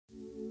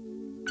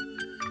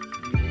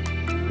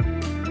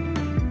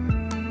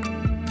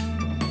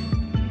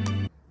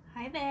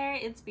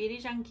it's Beauty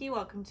Junkie.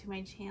 Welcome to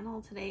my channel.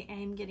 Today I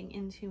am getting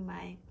into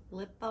my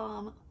lip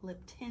balm,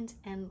 lip tint,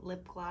 and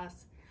lip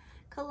gloss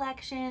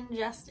collection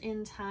just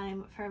in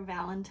time for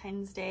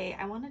Valentine's Day.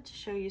 I wanted to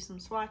show you some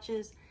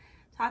swatches,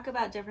 talk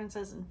about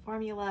differences in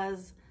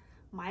formulas,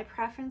 my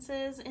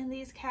preferences in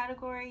these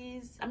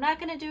categories. I'm not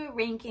going to do a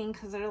ranking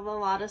because there's a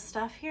lot of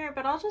stuff here,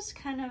 but I'll just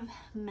kind of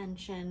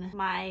mention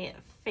my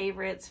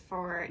favorites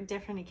for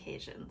different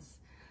occasions.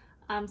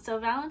 So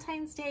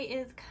Valentine's Day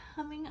is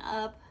coming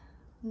up.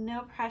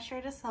 No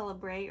pressure to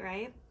celebrate,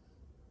 right?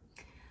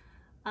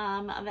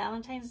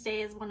 Valentine's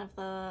Day is one of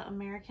the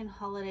American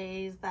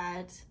holidays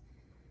that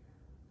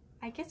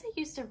I guess I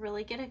used to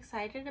really get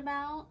excited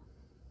about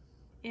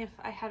if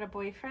I had a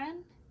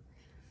boyfriend.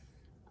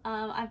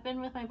 I've been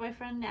with my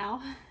boyfriend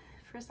now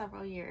for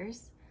several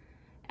years,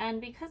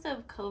 and because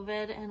of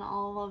COVID and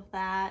all of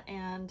that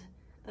and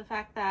the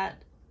fact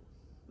that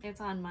it's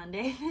on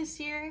Monday this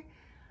year,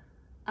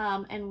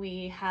 and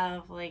we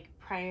have like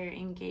prior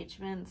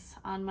engagements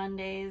on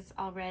Mondays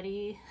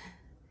already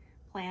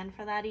planned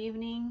for that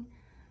evening,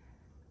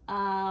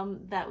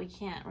 that we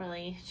can't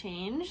really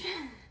change.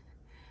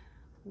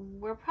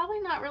 We're probably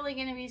not really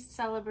going to be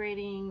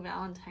celebrating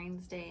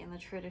Valentine's Day in the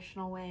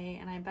traditional way,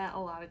 and I bet a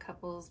lot of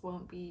couples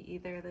won't be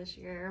either this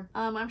year.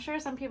 I'm sure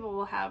some people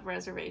will have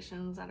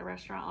reservations at a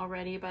restaurant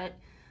already, but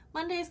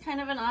Monday is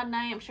kind of an odd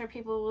night. I'm sure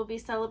people will be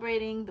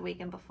celebrating the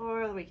weekend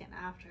before, the weekend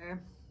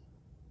after.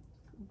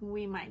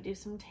 We might do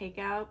some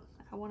takeout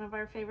at one of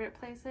our favorite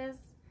places.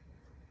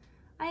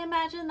 I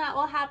imagine that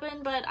will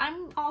happen, but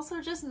I'm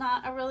also just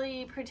not a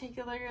really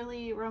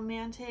particularly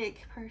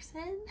romantic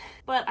person.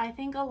 But I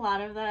think a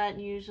lot of that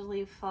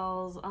usually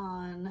falls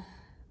on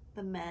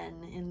the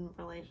men in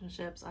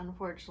relationships,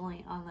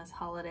 unfortunately, on this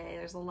holiday.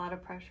 There's a lot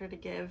of pressure to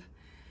give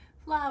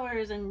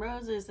flowers and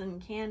roses and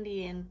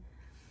candy, and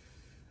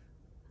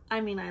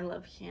I mean, I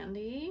love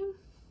candy.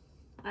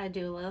 I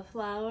do love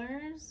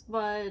flowers,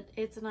 but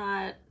it's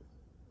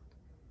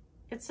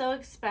so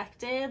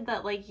expected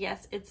that, like,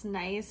 yes, it's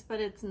nice, but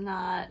it's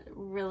not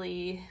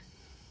really,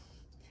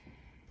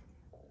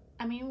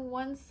 I mean,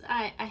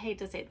 I hate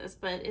to say this,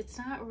 but it's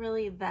not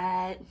really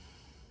that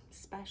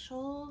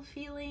special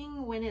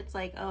feeling when it's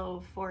like,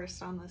 oh,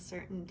 forced on a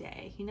certain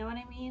day. You know what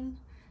I mean?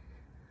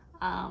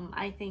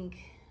 I think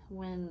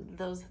when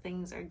those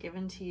things are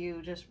given to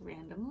you just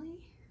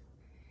randomly,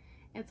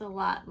 it's a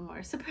lot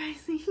more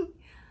surprising,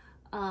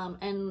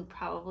 and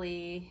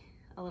probably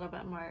a little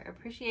bit more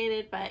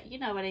appreciated, but you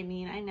know what I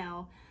mean. I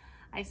know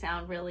I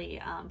sound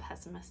really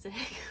pessimistic,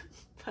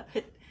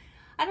 but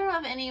I don't know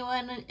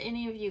if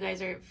any of you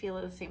guys feel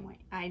the same way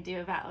I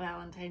do about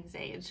Valentine's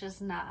Day. It's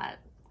just not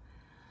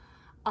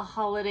a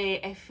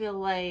holiday. I feel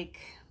like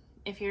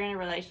if you're in a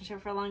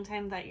relationship for a long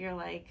time, that you're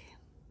like,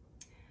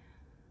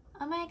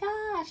 oh my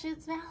gosh,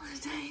 it's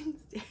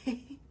Valentine's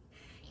Day.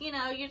 You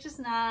know, you're just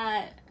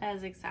not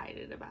as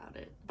excited about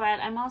it. But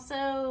I'm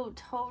also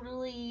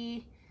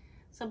totally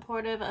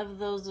supportive of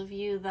those of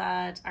you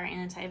that are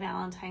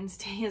anti-Valentine's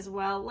Day as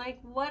well. Like,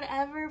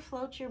 whatever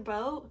floats your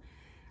boat.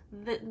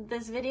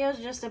 This video is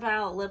just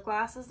about lip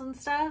glosses and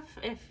stuff.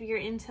 If you're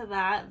into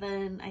that,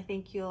 then I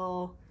think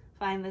you'll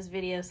find this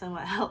video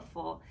somewhat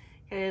helpful,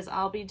 because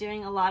I'll be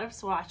doing a lot of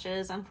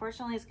swatches.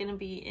 Unfortunately, it's going to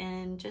be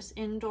in just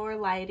indoor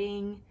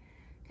lighting,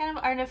 kind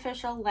of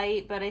artificial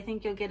light, but I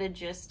think you'll get a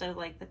gist of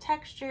like the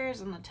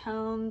textures and the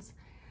tones.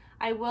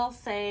 I will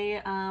say,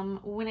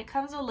 when it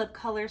comes to lip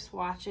color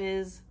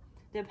swatches,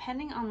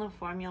 depending on the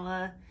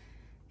formula,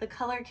 the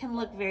color can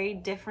look very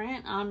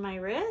different on my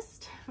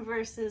wrist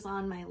versus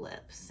on my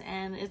lips,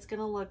 and it's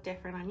gonna look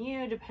different on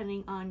you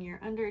depending on your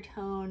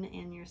undertone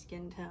and your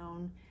skin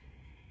tone,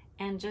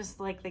 and just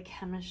like the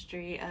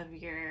chemistry of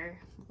your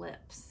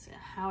lips,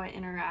 how it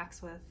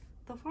interacts with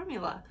the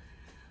formula.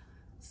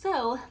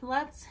 So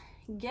let's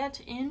get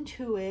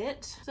into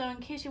it. So in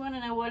case you want to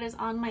know what is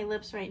on my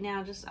lips right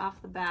now, just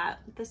off the bat,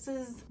 this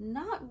is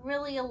not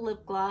really a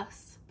lip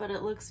gloss, but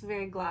it looks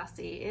very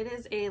glossy. It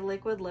is a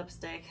liquid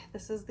lipstick.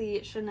 This is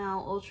the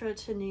Chanel Ultra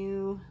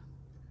Tenue,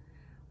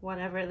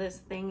 whatever this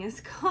thing is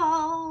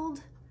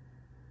called,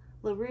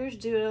 Le Rouge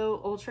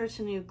Duo Ultra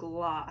Tenue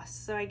Gloss.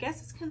 So I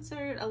guess it's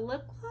considered a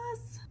lip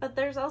gloss, but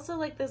there's also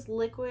like this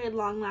liquid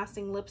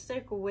long-lasting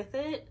lipstick with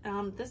it.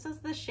 This is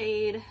the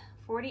shade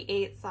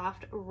 48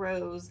 Soft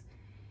Rose.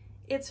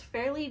 It's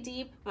fairly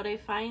deep, but I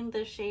find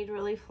the shade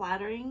really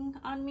flattering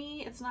on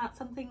me. It's not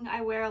something I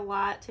wear a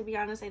lot. To be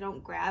honest, I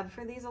don't grab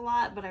for these a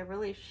lot, but I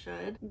really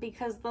should,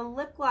 because the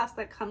lip gloss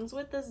that comes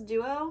with this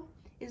duo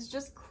is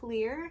just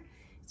clear.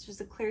 It's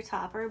just a clear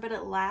topper, but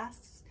it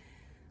lasts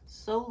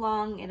so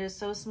long. It is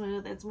so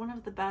smooth. It's one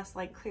of the best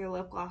like clear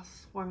lip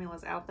gloss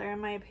formulas out there, in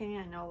my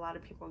opinion. I know a lot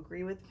of people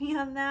agree with me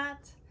on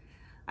that.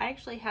 I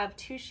actually have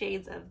two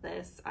shades of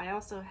this. I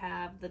also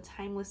have the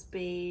Timeless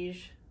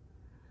Beige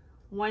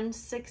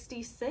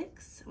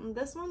 166.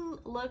 This one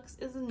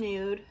is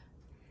nude.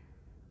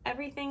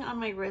 Everything on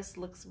my wrist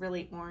looks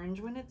really orange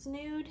when it's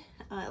nude.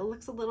 It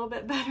looks a little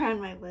bit better on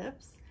my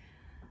lips.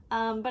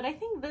 But I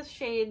think this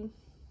shade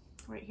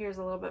right here is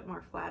a little bit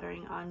more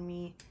flattering on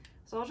me.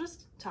 So I'll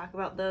just talk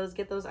about those,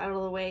 get those out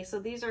of the way. So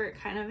these are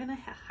kind of in a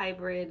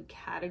hybrid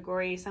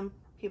category. Some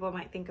people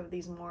might think of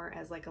these more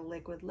as like a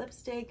liquid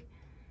lipstick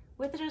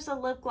with just a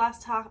lip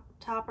gloss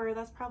topper.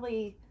 That's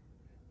probably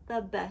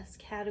the best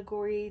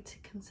category to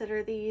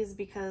consider these,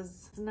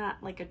 because it's not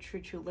like a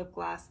true lip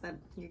gloss that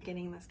you're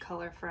getting this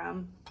color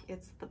from.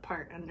 It's the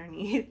part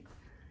underneath.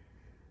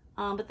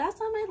 But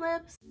that's on my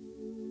lips.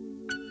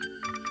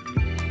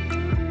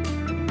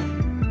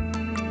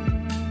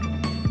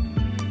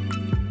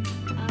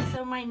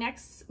 So my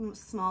next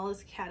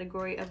smallest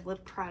category of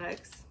lip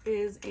products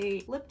is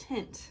a lip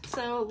tint.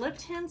 So lip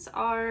tints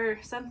are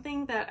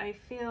something that I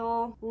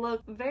feel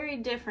look very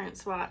different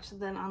swatch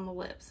than on the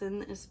lips,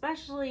 and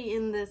especially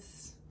in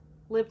this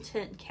lip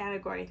tint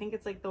category. I think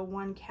it's like the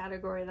one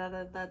category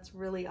that's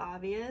really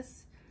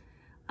obvious.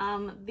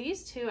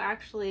 These two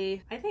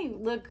actually, I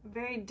think, look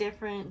very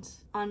different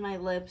on my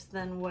lips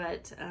than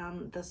what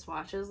the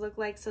swatches look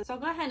like. So I'll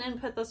go ahead and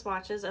put the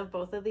swatches of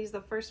both of these.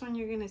 The first one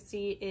you're gonna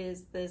see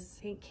is this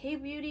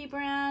K-Beauty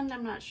brand.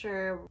 I'm not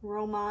sure,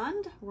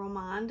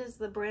 rom&and is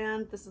the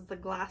brand. This is the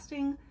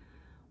Glassing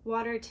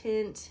Water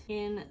Tint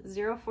in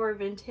 04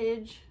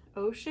 Vintage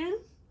Ocean.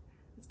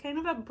 It's kind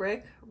of a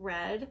brick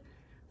red.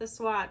 The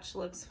swatch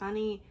looks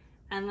funny.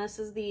 And this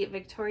is the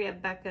Victoria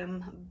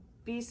Beckham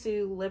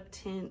Bisou Lip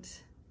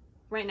Tint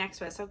right next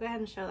to it. So I'll go ahead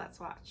and show that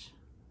swatch.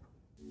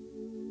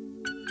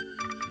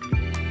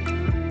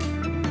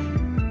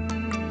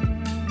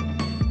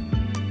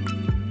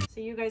 So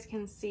you guys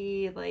can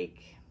see, like,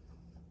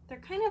 they're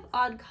kind of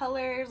odd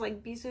colors.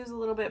 Like Bisou's a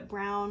little bit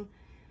brown,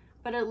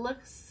 but it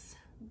looks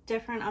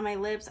different on my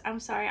lips. I'm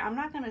sorry, I'm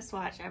not gonna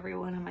swatch every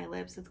one on my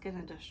lips. It's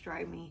gonna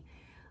destroy me.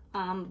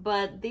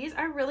 But these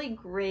are really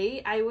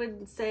great. I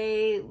would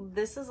say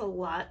this is a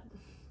lot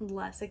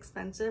less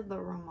expensive, the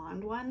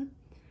rom&and one.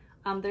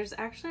 There's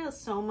actually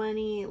so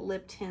many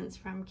lip tints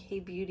from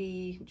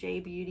K-Beauty,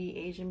 J-Beauty,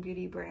 Asian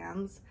Beauty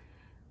brands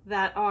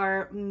that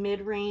are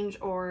mid-range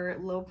or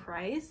low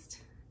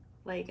priced,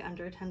 like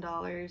under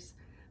 $10,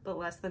 but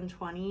less than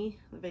 20.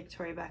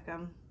 Victoria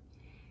Beckham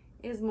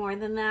is more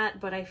than that,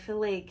 but I feel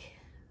like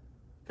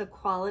the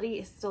quality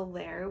is still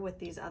there with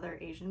these other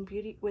Asian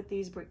beauty, with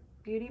these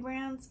beauty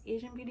brands,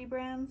 Asian beauty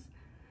brands.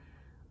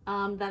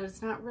 That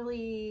it's not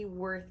really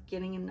worth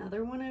getting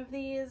another one of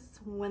these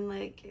when,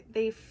 like,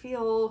 they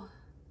feel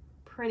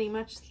pretty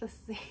much the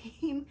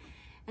same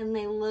and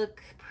they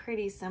look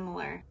pretty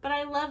similar. But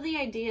I love the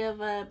idea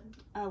of a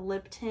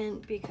lip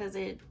tint because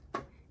it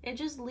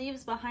just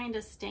leaves behind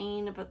a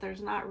stain, but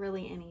there's not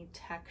really any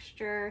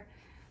texture.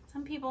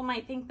 Some people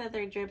might think that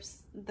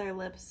their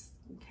lips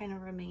kind of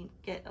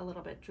get a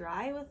little bit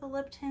dry with the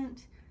lip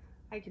tint.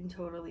 I can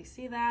totally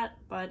see that,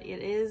 but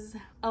it is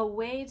a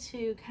way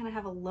to kind of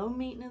have a low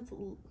maintenance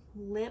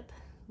lip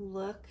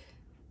look,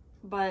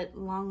 but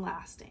long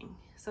lasting.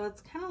 So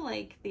it's kind of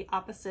like the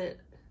opposite.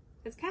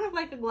 It's kind of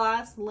like a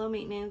gloss, low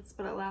maintenance,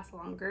 but it lasts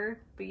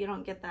longer, but you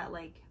don't get that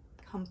like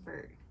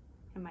comfort,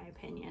 in my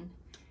opinion.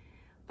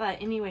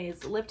 But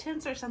anyways, lip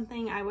tints are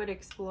something I would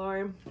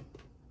explore.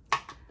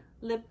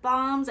 Lip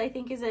balms, I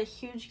think, is a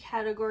huge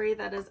category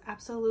that has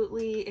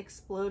absolutely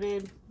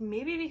exploded.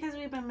 Maybe because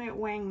we've been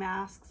wearing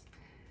masks.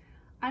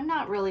 I'm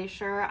not really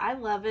sure. I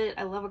love it.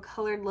 I love a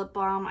colored lip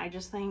balm. I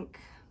just think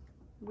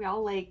we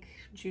all like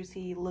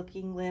juicy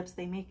looking lips.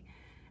 I mean,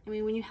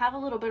 when you have a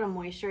little bit of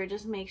moisture, it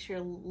just makes your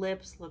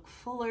lips look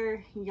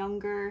fuller,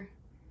 younger.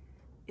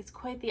 It's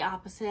quite the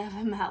opposite of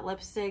a matte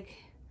lipstick.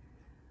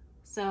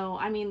 So,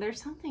 I mean,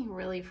 there's something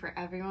really for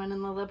everyone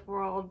in the lip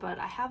world, but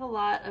I have a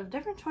lot of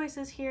different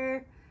choices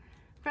here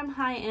from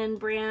high-end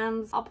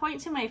brands. I'll point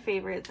to my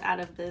favorites out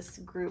of this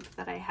group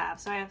that I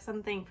have. So I have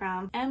something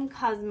from M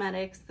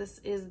Cosmetics. This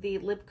is the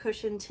Lip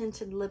Cushion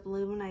Tinted Lip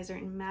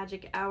Luminizer in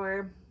Magic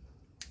Hour.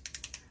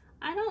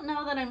 I don't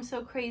know that I'm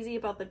so crazy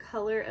about the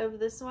color of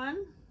this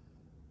one.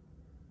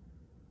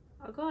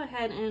 I'll go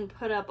ahead and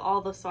put up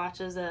all the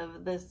swatches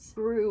of this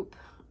group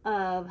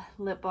of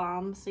lip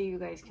balms so you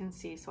guys can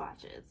see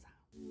swatches.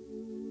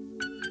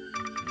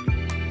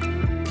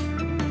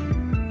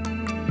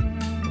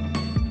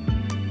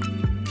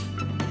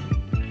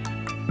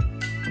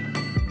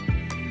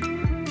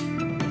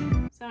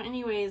 So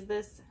anyways,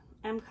 this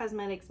M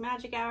Cosmetics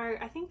Magic Hour,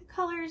 I think the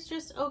color is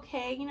just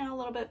okay, you know, a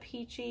little bit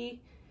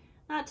peachy,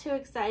 not too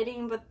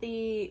exciting, but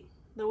the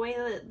way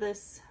that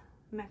this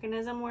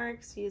mechanism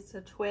works, use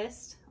a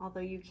twist,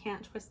 although you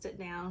can't twist it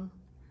down,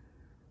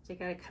 so you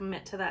gotta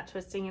commit to that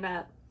twisting it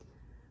up.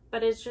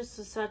 But it's just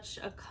such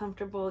a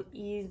comfortable,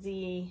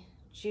 easy,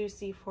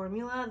 juicy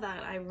formula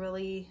that I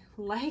really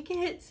like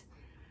it.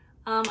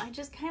 I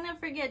just kind of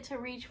forget to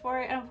reach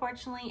for it,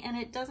 unfortunately, and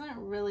it doesn't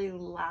really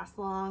last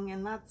long,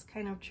 and that's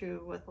kind of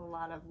true with a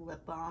lot of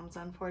lip balms,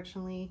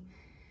 unfortunately.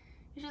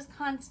 You're just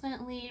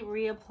constantly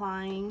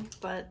reapplying,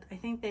 but I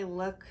think they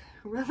look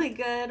really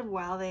good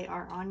while they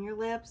are on your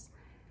lips.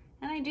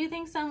 And I do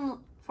think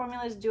some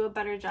formulas do a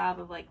better job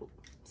of like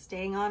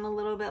staying on a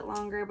little bit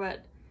longer,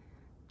 but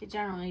they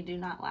generally do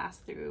not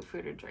last through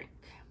food or drink.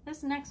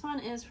 This next one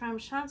is from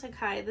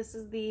Junkay. This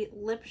is the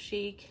Lip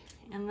Chic,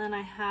 and then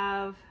I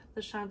have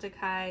the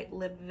Junkay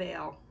Lip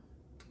Veil.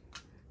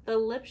 The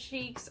lip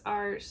cheeks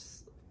are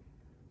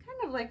kind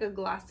of like a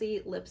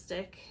glossy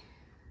lipstick.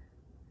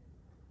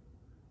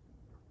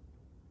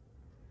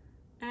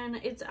 And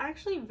it's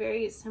actually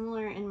very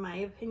similar, in my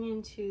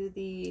opinion, to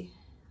the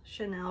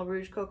Chanel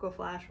Rouge Coco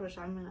Flash, which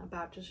I'm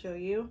about to show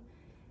you.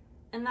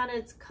 And that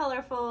it's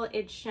colorful,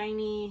 it's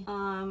shiny,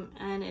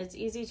 and it's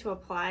easy to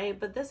apply.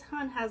 But this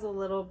one has a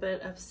little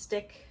bit of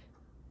stick.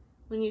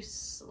 When you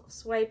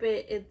swipe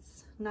it,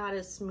 it's not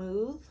as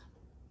smooth.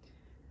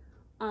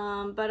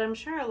 But I'm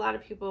sure a lot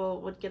of people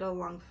would get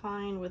along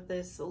fine with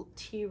this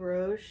Tea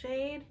Rose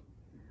shade.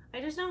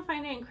 I just don't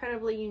find it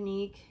incredibly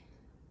unique.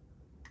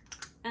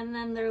 And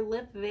then their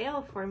lip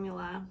veil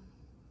formula,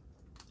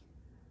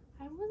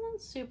 I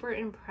wasn't super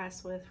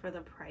impressed with for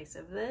the price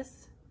of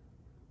this.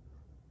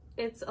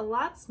 It's a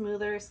lot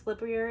smoother,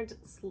 slipperier,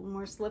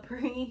 more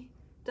slippery.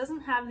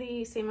 Doesn't have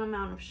the same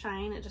amount of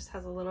shine, it just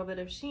has a little bit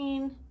of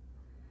sheen.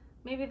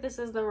 Maybe this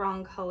is the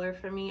wrong color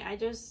for me. I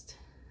just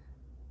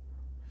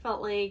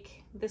felt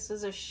like this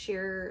is a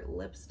sheer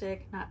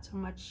lipstick, not so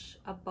much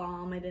a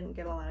balm. I didn't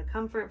get a lot of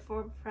comfort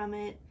from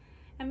it.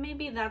 And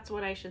maybe that's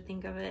what I should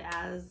think of it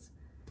as.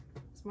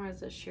 It's more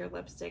as a sheer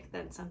lipstick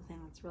than something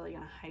that's really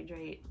gonna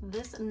hydrate.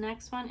 This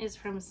next one is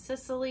from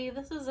Sicily.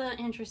 This is an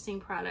interesting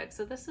product.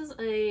 So this is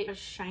a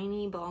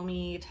shiny,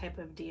 balmy type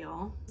of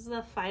deal. This is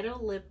the Fido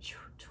Lip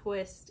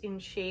Twist in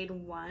shade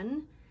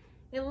 1.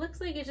 It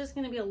looks like it's just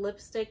gonna be a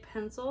lipstick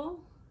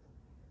pencil,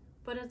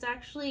 but it's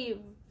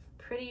actually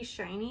pretty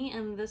shiny,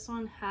 and this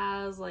one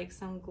has like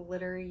some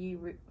glittery,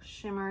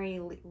 shimmery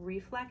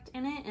reflect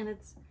in it, and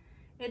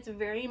it's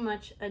very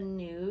much a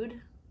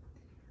nude.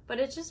 But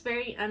it's just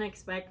very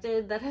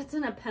unexpected that it's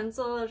in a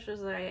pencil. It's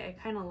just I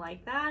kind of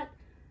like that.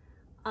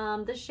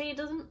 The shade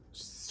doesn't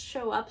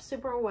show up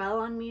super well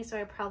on me, so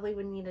I probably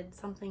would needed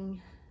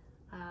something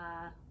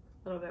a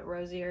little bit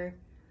rosier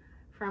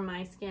for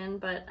my skin.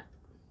 But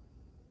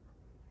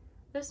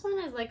this one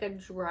is like a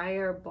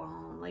drier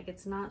balm. Like,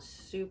 it's not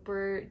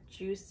super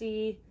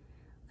juicy.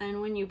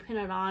 And when you put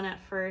it on at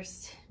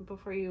first,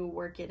 before you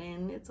work it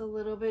in, it's a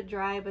little bit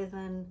dry, but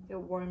then it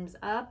warms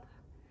up.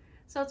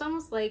 So it's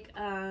almost like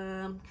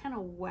kind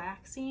of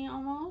waxy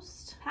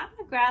almost. Pat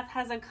McGrath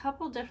has a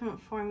couple different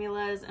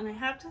formulas, and I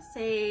have to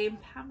say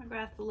Pat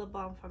McGrath lip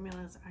balm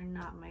formulas are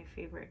not my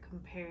favorite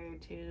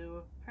compared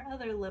to her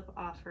other lip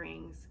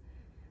offerings.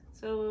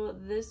 So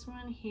this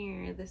one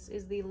here, this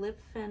is the Lip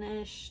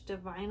Finish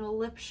Divinal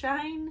Lip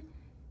Shine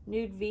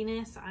Nude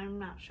Venus. I'm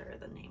not sure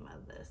the name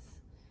of this.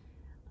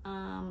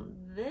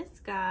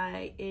 This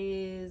guy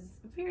is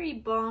very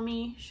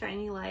balmy,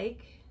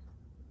 shiny-like.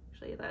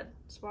 Actually, that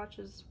swatch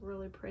is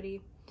really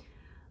pretty.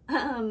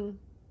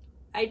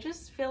 I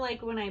just feel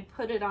like when I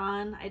put it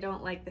on, I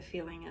don't like the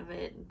feeling of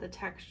it. The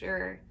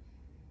texture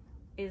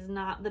is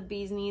not the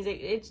bee's knees.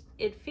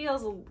 It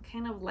feels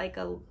kind of like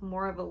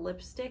more of a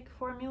lipstick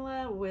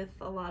formula with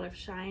a lot of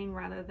shine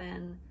rather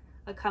than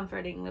a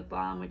comforting lip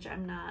balm, which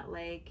I'm not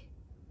like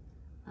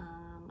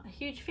a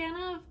huge fan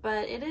of,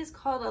 but it is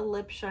called a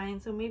lip shine,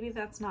 so maybe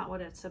that's not what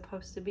it's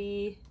supposed to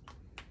be.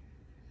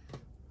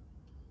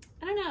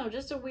 I don't know,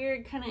 just a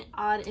weird kind of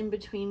odd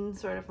in-between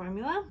sort of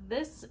formula.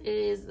 This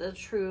is the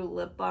true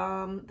lip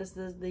balm. This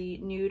is the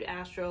Nude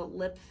Astral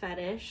Lip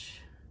Fetish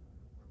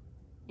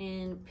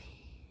in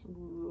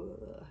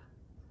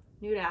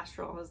Nude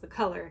Astral is the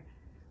color.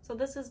 So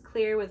this is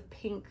clear with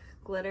pink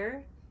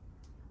glitter,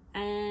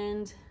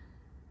 and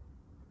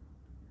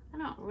I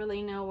don't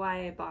really know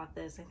why I bought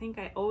this. I think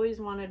I always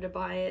wanted to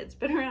buy it. It's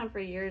been around for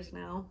years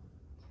now.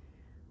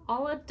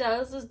 All it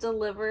does is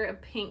deliver a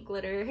pink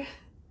glitter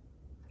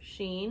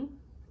sheen,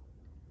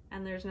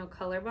 and there's no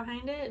color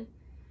behind it.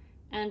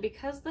 And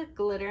because the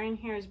glitter in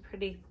here is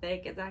pretty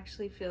thick, it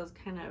actually feels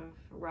kind of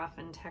rough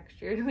and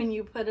textured when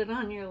you put it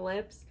on your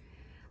lips.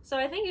 So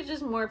I think it's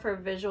just more for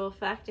visual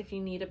effect. If you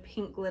need a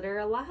pink glitter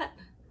a lot,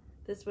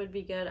 this would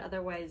be good.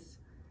 Otherwise,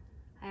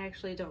 I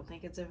actually don't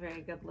think it's a very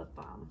good lip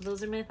balm.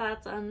 Those are my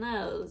thoughts on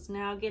those.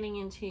 Now getting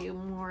into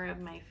more of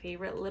my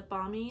favorite lip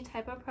balmy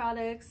type of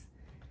products.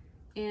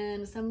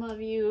 And some of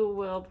you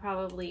will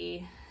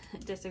probably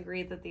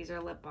disagree that these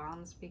are lip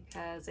balms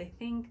because I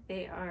think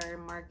they are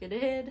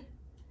marketed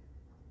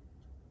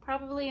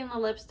probably in the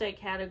lipstick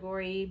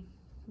category,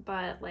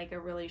 but like a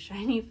really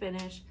shiny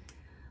finish.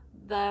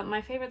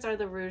 My favorites are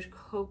the Rouge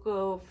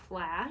Coco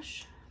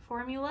Flash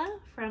formula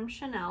from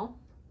Chanel.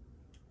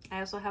 I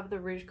also have the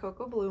Rouge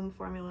Coco Bloom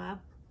formula.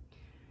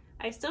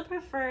 I still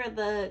prefer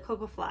the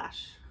Coco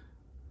Flash.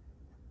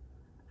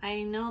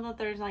 I know that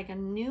there's like a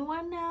new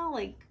one now,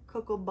 like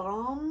Coco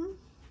Balm.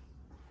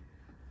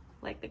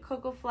 Like the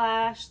Coco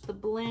Flash, the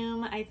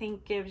Bloom, I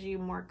think gives you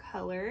more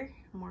color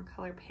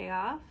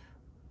payoff.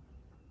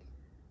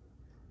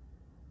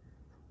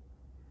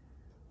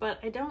 But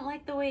I don't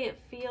like the way it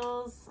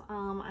feels.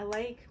 I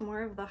like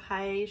more of the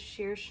high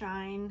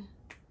shine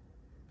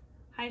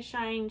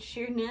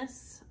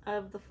sheerness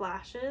of the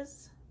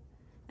flashes,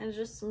 and it's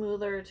just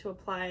smoother to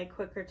apply,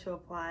 quicker to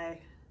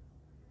apply.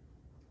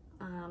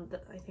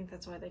 I think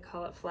that's why they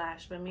call it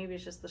flash, but maybe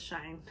it's just the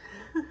shine.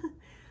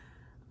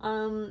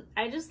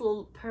 I just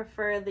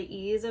prefer the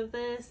ease of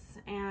this,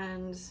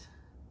 and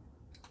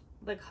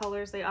the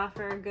colors they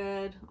offer are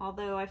good,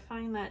 although I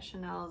find that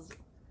Chanel's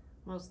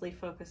mostly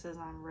focuses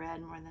on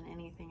red more than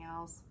anything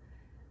else.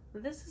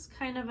 This is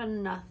kind of a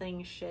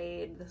nothing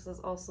shade. This is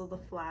also the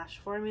Flash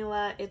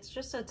formula. It's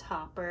just a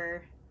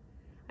topper.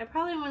 I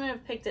probably wouldn't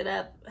have picked it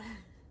up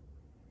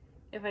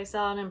if I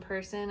saw it in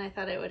person. I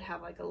thought it would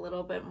have like a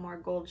little bit more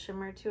gold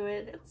shimmer to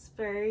it. It's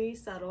very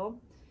subtle,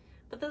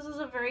 but this is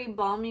a very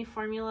balmy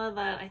formula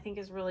that I think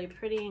is really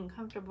pretty and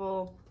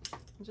comfortable,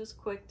 just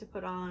quick to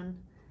put on.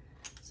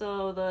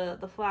 So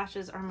the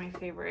Flashes are my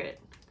favorite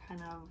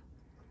kind of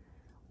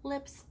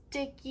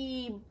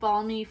lipsticky,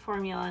 balmy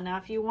formula. Now,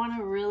 if you want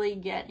to really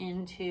get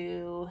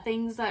into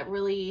things that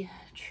really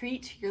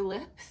treat your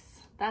lips,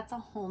 that's a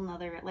whole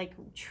nother, like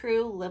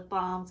true lip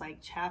balms,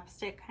 like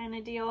chapstick kind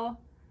of deal.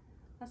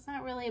 That's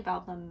not really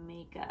about the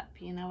makeup,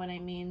 you know what I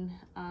mean?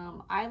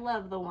 I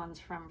love the ones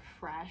from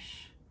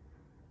Fresh.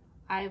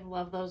 I've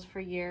loved those for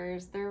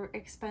years. They're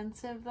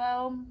expensive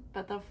though,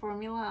 but the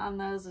formula on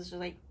those is just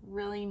like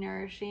really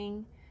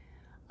nourishing.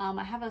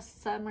 I have a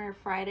Summer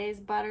Fridays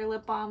butter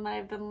lip balm that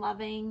I've been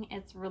loving.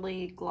 It's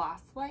really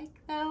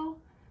gloss-like though.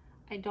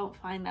 I don't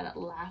find that it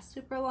lasts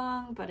super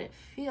long, but it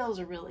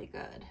feels really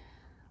good.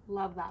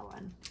 Love that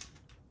one.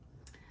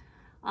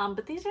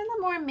 But these are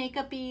the more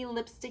makeup-y,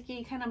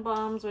 lipsticky kind of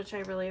balms, which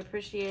I really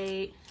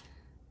appreciate.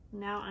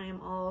 Now I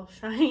am all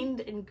shined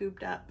and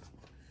gooped up.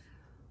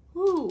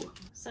 Ooh.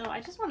 So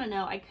I just want to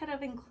know, I could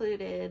have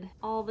included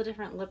all the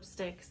different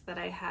lipsticks that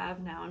I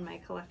have now in my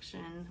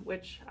collection,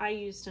 which I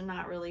used to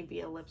not really be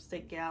a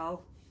lipstick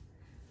gal.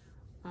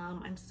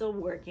 I'm still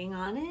working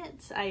on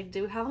it. I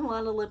do have a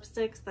lot of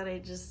lipsticks that I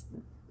just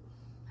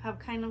have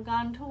kind of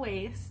gone to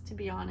waste, to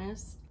be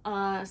honest.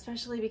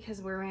 Especially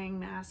because we're wearing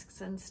masks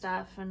and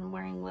stuff and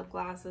wearing lip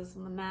glosses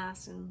and the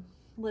masks and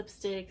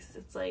lipsticks.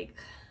 It's like,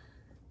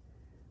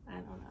 I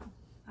don't know.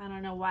 I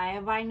don't know why I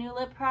buy new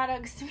lip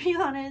products, to be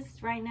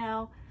honest, right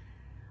now.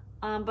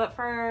 But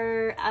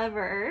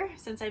forever,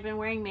 since I've been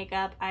wearing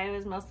makeup, I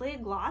was mostly a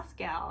gloss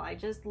gal. I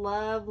just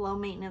love low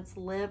maintenance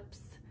lips.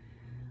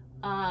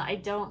 I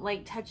don't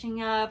like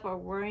touching up or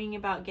worrying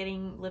about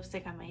getting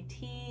lipstick on my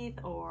teeth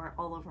or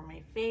all over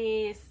my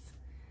face.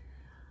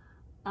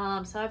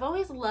 So I've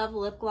always loved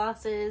lip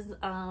glosses,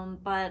 and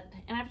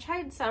I've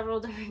tried several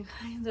different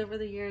kinds over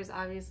the years,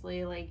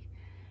 obviously, like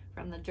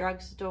from the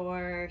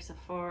drugstore,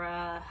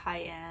 Sephora,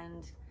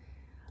 high-end.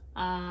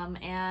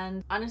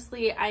 And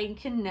honestly, I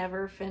can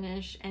never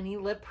finish any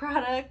lip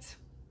product,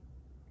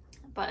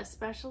 but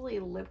especially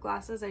lip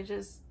glosses, I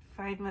just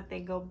find that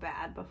they go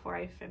bad before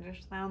I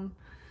finish them.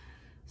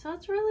 So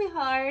it's really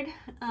hard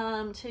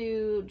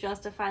to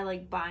justify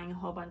like buying a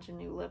whole bunch of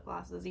new lip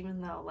glosses,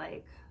 even though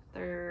like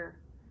they're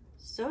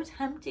so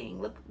tempting.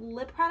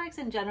 Lip products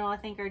in general, I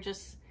think, are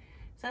just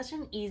such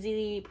an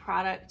easy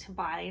product to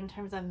buy in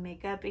terms of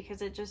makeup,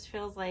 because it just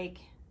feels like,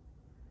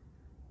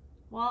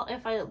 well,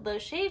 if the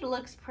shade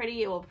looks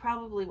pretty, it will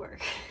probably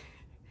work.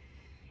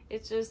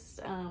 It's just,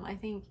 I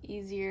think,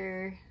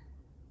 easier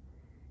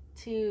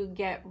to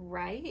get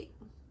right,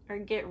 or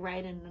get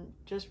right and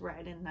just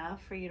right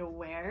enough for you to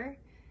wear.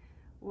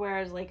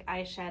 Whereas like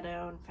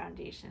eyeshadow and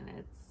foundation,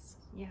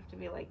 you have to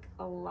be like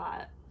a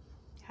lot.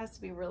 Has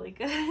to be really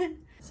good.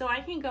 So I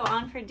can go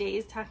on for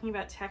days talking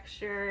about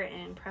texture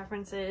and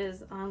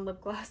preferences on lip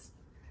gloss.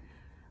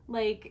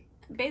 Like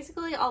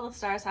basically all the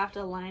stars have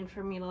to align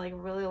for me to like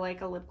really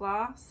like a lip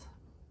gloss.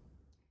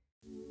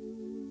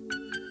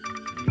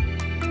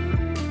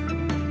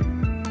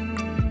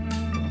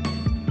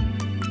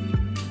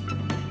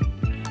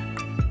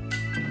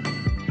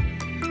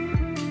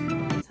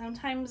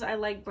 Sometimes I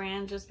like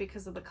brands just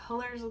because of the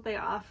colors that they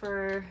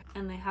offer,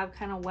 and they have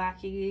kind of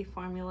wacky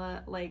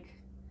formula, like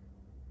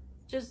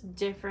just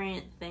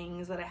different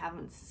things that I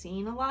haven't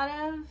seen a lot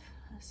of,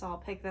 so I'll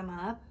pick them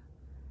up.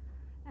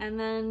 And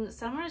then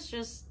Summer's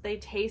just, they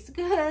taste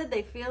good,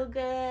 they feel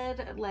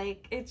good,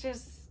 like it's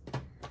just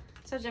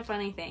such a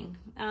funny thing.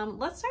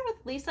 Let's start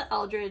with Lisa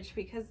Eldridge,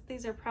 because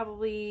these are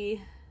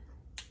probably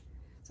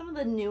some of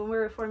the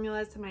newer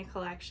formulas to my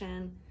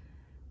collection.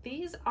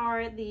 These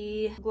are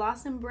the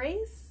Gloss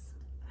Embrace,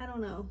 I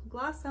don't know,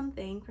 Gloss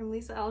something from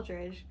Lisa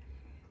Eldridge.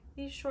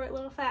 These short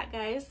little fat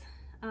guys.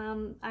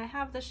 I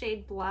have the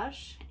shade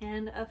Blush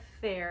and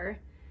Affair,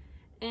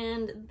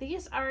 and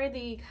these are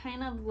the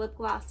kind of lip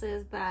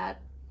glosses that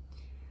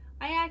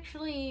I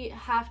actually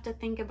have to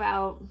think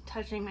about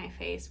touching my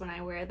face when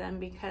I wear them,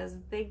 because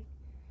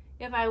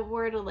if I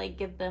were to like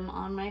get them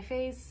on my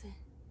face,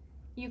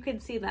 you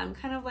could see them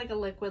kind of like a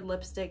liquid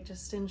lipstick,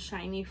 just in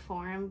shiny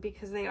form,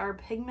 because they are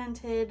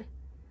pigmented.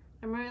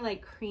 They're more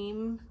like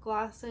cream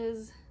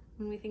glosses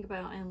when we think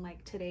about in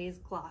like today's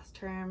gloss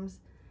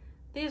terms.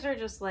 These are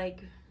just like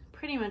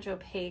pretty much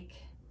opaque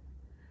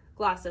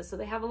glosses, so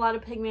they have a lot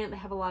of pigment, they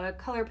have a lot of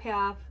color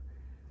payoff.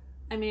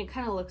 I mean, it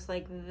kind of looks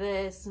like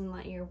this, and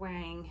that you're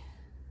wearing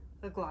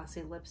a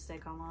glossy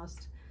lipstick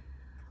almost.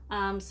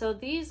 So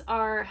these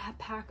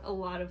pack a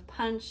lot of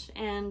punch,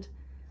 and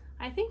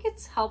I think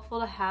it's helpful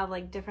to have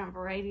like different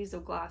varieties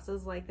of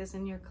glosses like this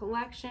in your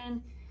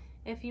collection,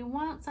 If you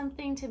want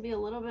something to be a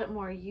little bit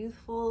more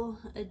youthful,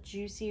 a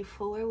juicy,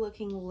 fuller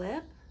looking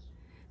lip,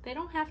 they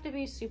don't have to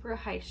be super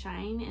high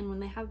shine, and when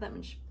they have that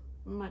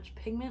much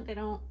pigment, they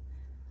don't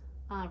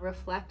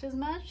reflect as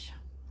much,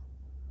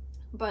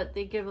 but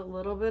they give a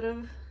little bit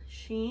of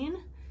sheen.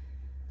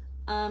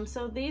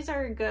 So these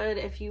are good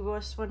if you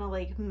just want to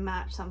like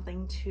match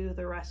something to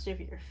the rest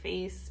of your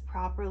face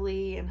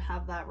properly and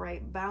have that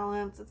right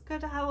balance. It's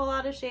good to have a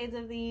lot of shades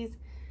of these.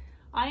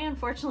 I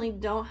unfortunately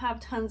don't have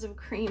tons of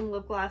cream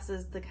lip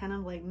glosses to kind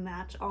of like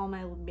match all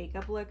my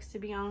makeup looks, to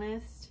be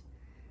honest.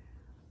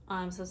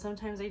 So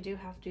sometimes I do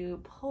have to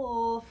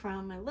pull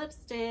from my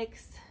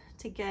lipsticks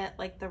to get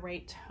like the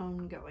right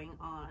tone going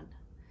on.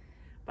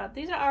 But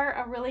these are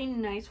a really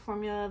nice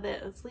formula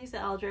that it's Lisa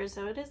Eldridge,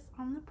 so it is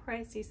on the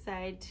pricey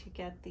side to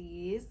get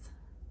these.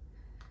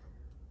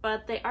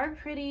 But they are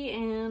pretty,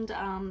 and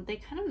they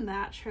kind of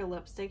match her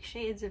lipstick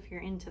shades if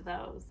you're into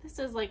those. This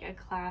is like a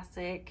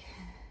classic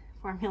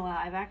formula.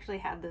 I've actually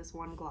had this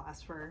one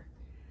gloss for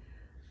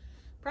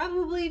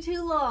probably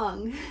too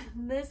long.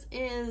 This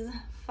is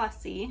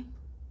Fussy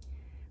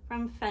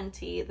from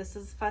Fenty. This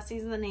is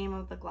Fussy's the name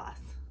of the gloss.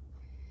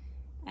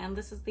 And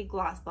this is the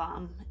Gloss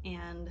Bomb,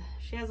 and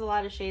she has a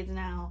lot of shades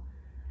now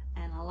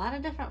and a lot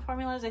of different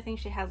formulas. I think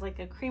she has like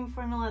a cream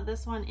formula.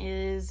 This one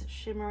is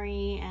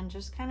shimmery and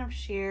just kind of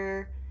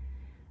sheer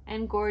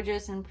and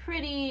gorgeous and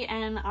pretty,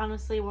 and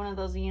honestly one of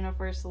those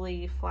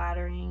universally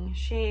flattering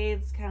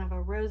shades, kind of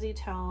a rosy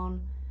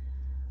tone.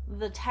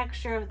 The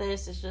texture of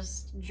this is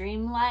just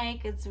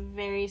dreamlike. It's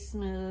very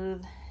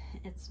smooth.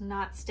 It's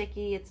not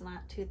sticky. It's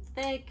not too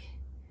thick.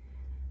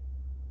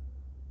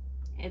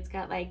 It's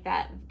got like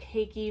that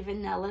cakey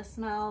vanilla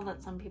smell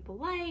that some people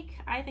like.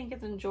 I think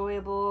it's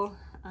enjoyable.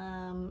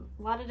 A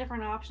lot of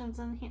different options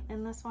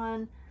in this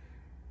one.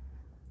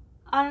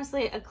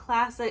 Honestly, a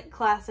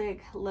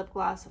classic lip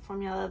gloss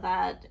formula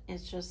that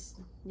is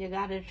just, you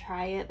gotta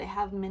try it. They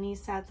have mini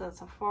sets at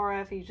Sephora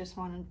if you just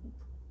want to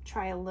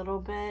try a little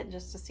bit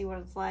just to see what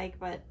it's like.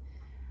 But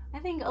I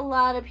think a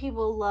lot of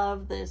people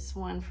love this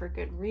one for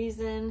good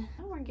reason.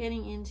 Now we're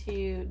getting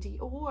into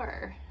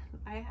Dior.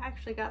 I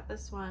actually got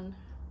this one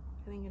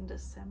I think in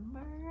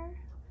December,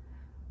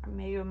 or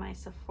maybe with my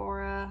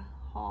Sephora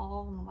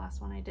haul, the last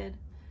one I did.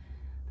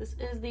 This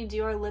is the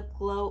Dior Lip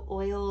Glow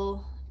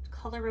Oil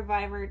Color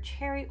Reviver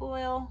Cherry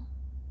Oil,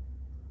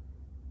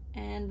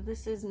 and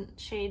this is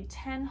shade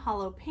 10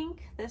 Hollow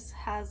Pink. This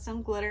has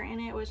some glitter in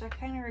it, which I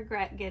kind of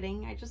regret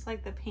getting. I just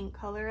like the pink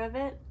color of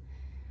it.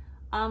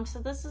 So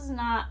this is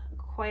not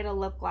quite a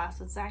lip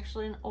gloss. It's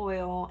actually an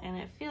oil, and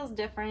it feels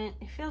different.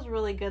 It feels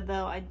really good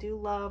though. I do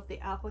love the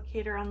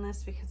applicator on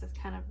this because it's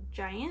kind of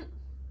giant,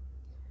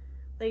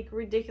 like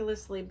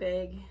ridiculously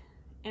big,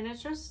 and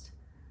it's just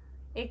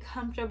a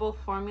comfortable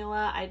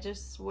formula. I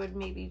just would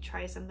maybe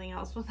try something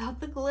else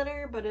without the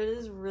glitter, but it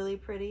is really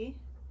pretty.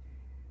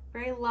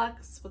 Very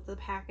luxe with the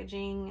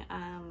packaging.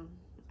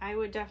 I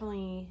would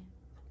definitely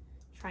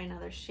try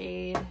another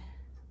shade.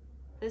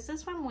 This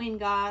is from Wayne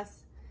Goss.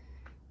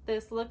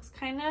 This looks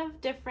kind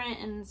of different,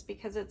 and it's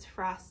because it's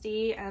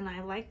frosty, and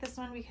I like this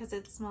one because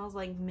it smells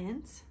like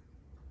mint.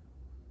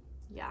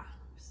 Yeah,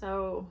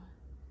 so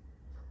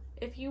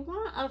if you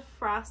want a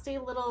frosty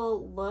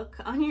little look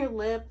on your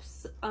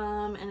lips,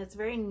 and it's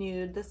very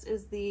nude, this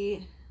is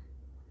the,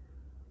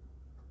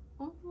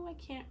 oh, I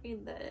can't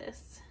read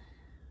this,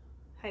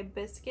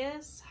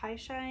 Hibiscus High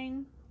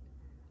Shine,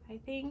 I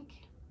think.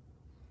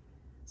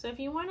 So if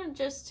you wanted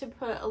just to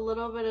put a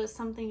little bit of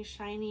something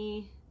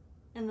shiny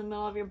in the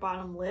middle of your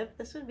bottom lip,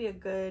 this would be a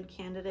good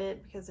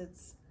candidate because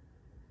it's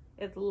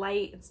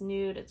light, it's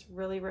nude, it's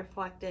really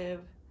reflective.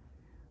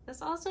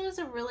 This also is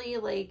a really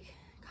like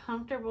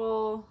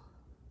comfortable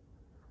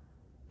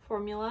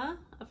formula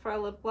for a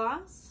lip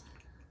gloss.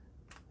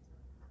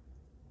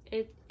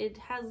 It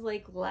has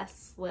like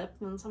less slip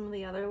than some of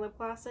the other lip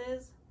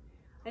glosses.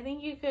 I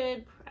think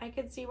I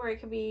could see where it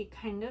could be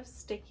kind of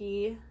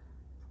sticky,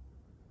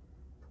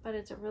 but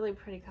it's a really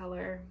pretty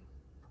color.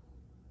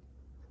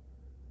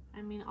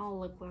 I mean, all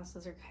lip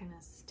glosses are kind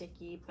of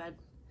sticky, but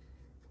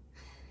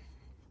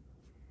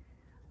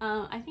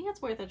I think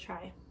it's worth a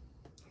try.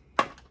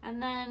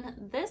 And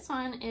then this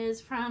one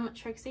is from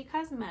Trixie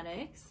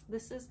Cosmetics.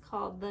 This is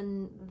called the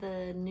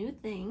New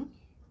Thing.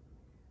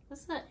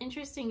 This is an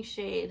interesting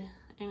shade,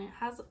 and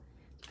it's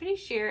pretty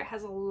sheer. It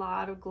has a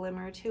lot of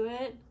glimmer to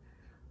it.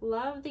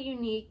 Love the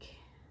unique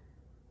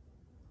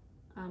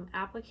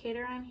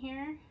applicator on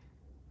here.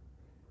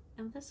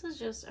 And this is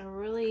just a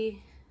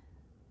really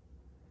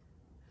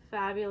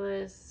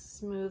fabulous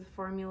smooth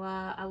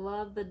formula. I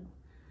love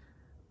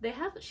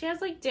she has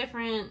like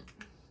different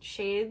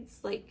shades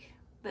like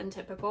than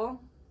typical,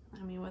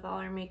 I mean with all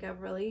her makeup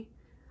really,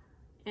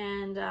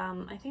 and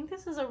I think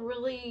this is a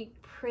really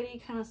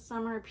pretty kind of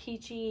summer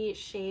peachy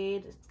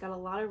shade. It's got a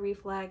lot of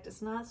reflect.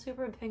 It's not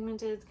super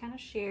pigmented. It's kind of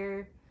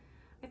sheer.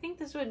 I think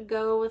this would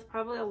go with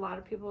probably a lot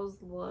of people's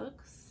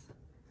looks.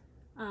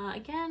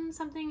 Again,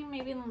 something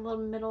maybe in the little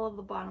middle of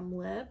the bottom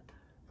lip.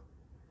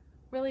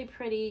 Really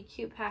pretty,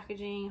 cute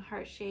packaging,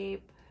 heart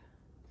shape.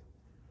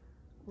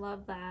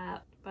 Love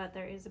that. but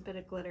there is a bit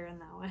of glitter in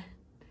that one.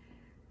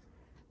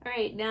 All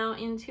right, now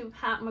into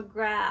Pat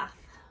McGrath.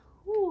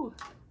 Woo.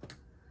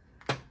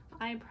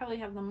 I probably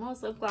have the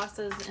most lip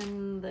glosses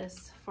in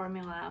this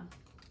formula.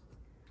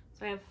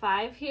 So I have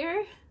 5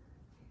 here,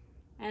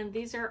 and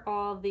these are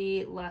all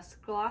the Lush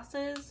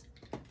glosses.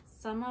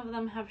 Some of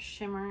them have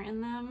shimmer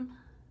in them,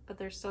 but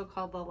they're still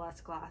called the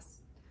Lush gloss.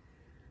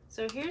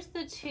 So here's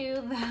the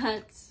 2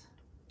 that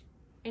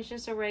it's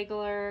just a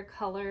regular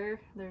color.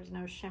 There's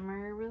no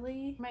shimmer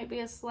really. Might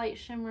be a slight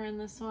shimmer in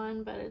this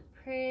one, but it's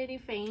pretty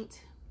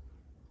faint.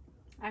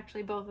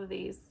 Actually, both of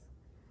these.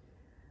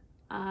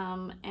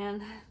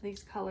 And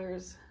these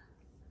colors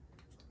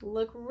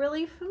look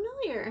really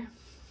familiar.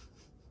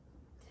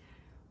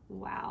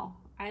 Wow,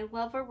 I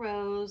love a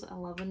rose, I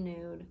love a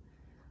nude.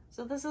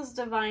 So this is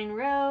Divine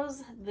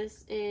Rose.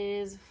 This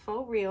is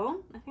Faux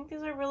Real. I think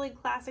these are really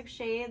classic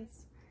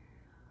shades.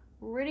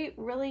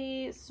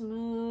 Really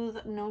smooth,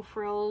 no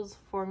frills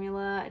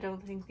formula. I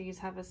don't think these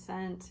have a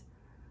scent.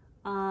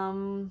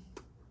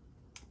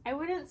 I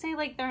wouldn't say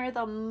like they're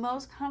the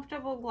most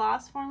comfortable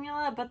gloss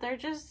formula, but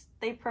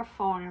they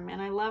perform,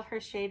 and I love her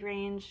shade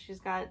range. She's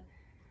got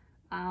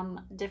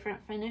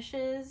different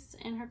finishes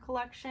in her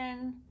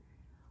collection.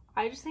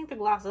 I just think the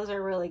glosses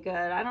are really good.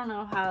 I don't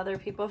know how other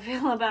people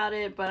feel about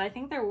it, but I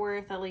think they're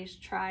worth at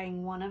least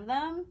trying one of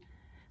them.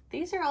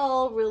 These are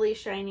all really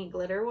shiny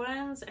glitter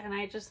ones, and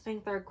I just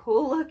think they're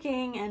cool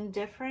looking and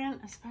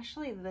different,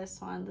 especially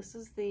this one. This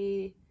is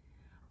the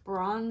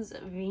Bronze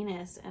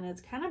Venus, and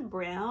it's kind of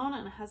brown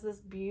and it has this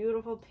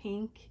beautiful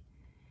pink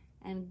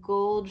and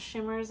gold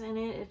shimmers in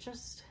it. It's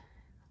just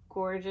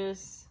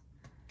gorgeous.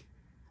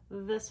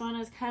 This one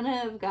is kind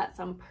of got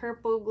some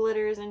purple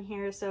glitters in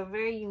here, so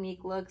very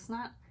unique looks.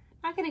 Not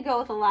gonna go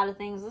with a lot of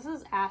things. This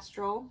is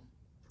Astral.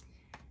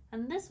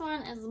 And this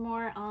one is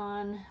more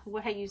on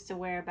what I used to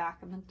wear back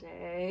in the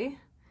day,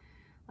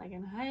 like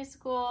in high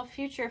school.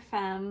 Future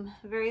Femme,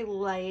 very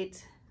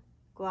light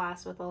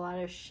gloss with a lot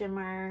of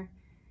shimmer.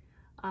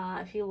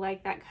 If you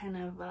like that kind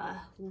of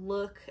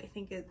look, I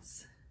think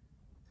it's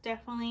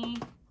definitely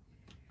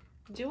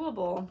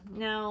doable.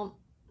 Now,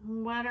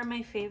 what are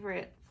my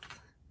favorites?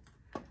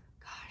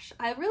 Gosh,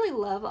 I really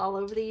love all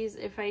of these.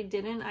 If I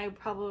didn't, I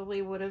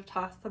probably would have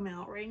tossed them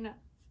out right now.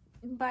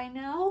 By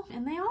now,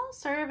 and they all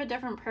serve a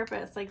different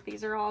purpose. Like,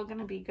 these are all going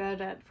to be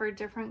good for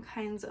different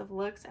kinds of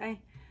looks.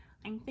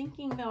 I'm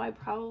thinking though I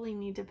probably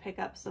need to pick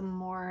up some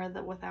more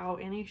that without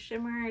any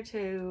shimmer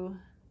to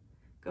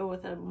go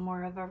with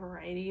more of a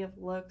variety of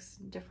looks,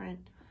 different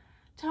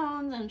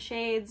tones and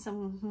shades,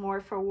 some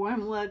more for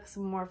warm looks,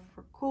 some more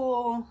for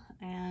cool,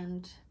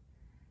 and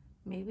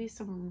maybe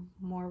some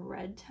more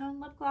red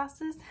tone lip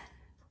glosses.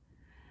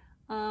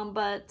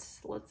 But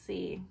let's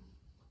see.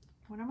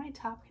 What are my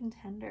top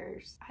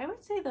contenders? I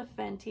would say the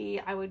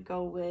Fenty I would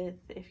go with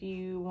if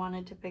you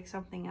wanted to pick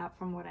something up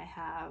from what I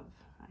have.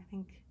 I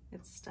think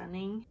it's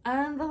stunning.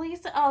 And the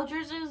Lisa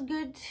Eldridge is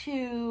good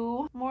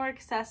too. More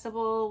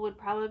accessible would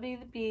probably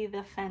be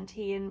the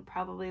Fenty and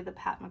probably the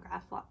Pat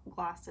McGrath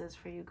glosses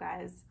for you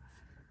guys.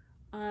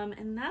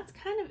 And that's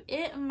kind of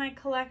it in my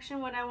collection,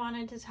 what I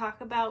wanted to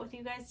talk about with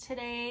you guys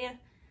today.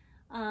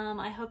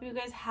 I hope you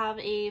guys have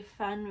a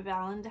fun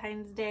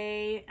Valentine's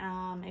Day.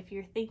 If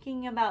you're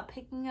thinking about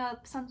picking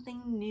up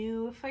something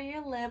new for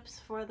your lips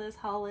for this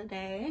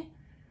holiday,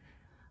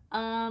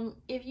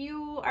 if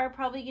you are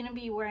probably going to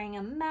be wearing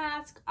a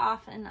mask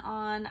off and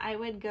on, I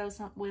would go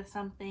with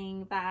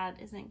something that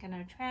isn't going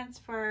to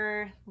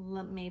transfer,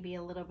 maybe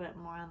a little bit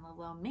more on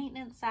the low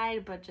maintenance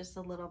side, but just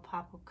a little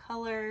pop of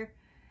color,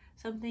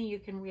 something you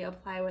can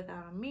reapply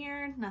without a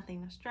mirror,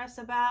 nothing to stress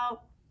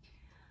about.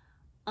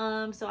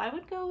 So I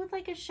would go with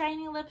like a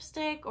shiny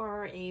lipstick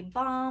or a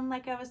balm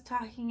like I was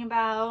talking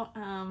about.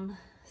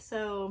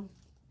 So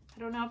I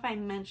don't know if I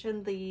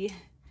mentioned the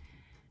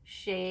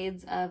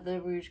shades of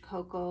the Rouge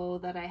Cocoa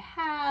that I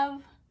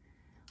have,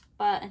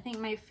 but I think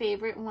my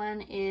favorite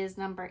one is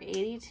number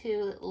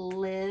 82,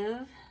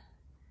 Live.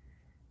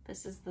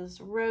 This is this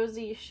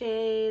rosy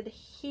shade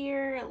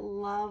here.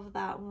 Love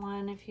that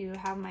one. If you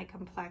have my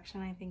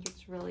complexion, I think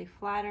it's really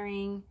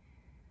flattering.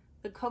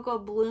 The Cocoa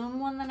Bloom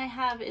one that I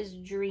have is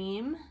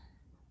Dream.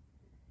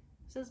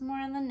 This is more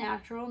on the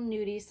natural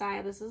nudie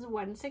side. This is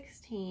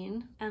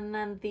 116. And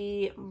then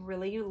the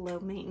really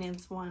low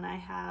maintenance one I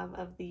have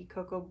of the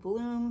Cocoa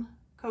Bloom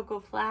Cocoa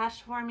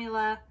Flash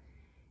formula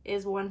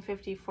is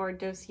 154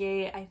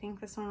 Dossier. I think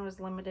this one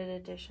was limited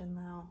edition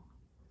though.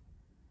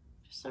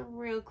 Just a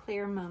real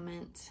clear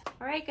moment.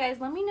 All right guys,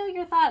 let me know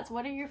your thoughts.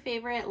 What are your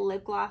favorite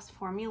lip gloss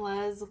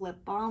formulas,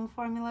 lip balm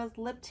formulas,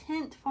 lip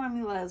tint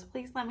formulas?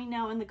 Please let me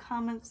know in the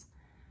comments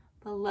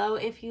below.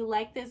 If you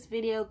like this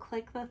video,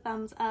 click the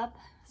thumbs up,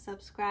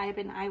 subscribe,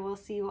 and I will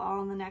see you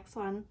all in the next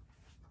one.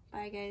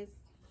 Bye guys.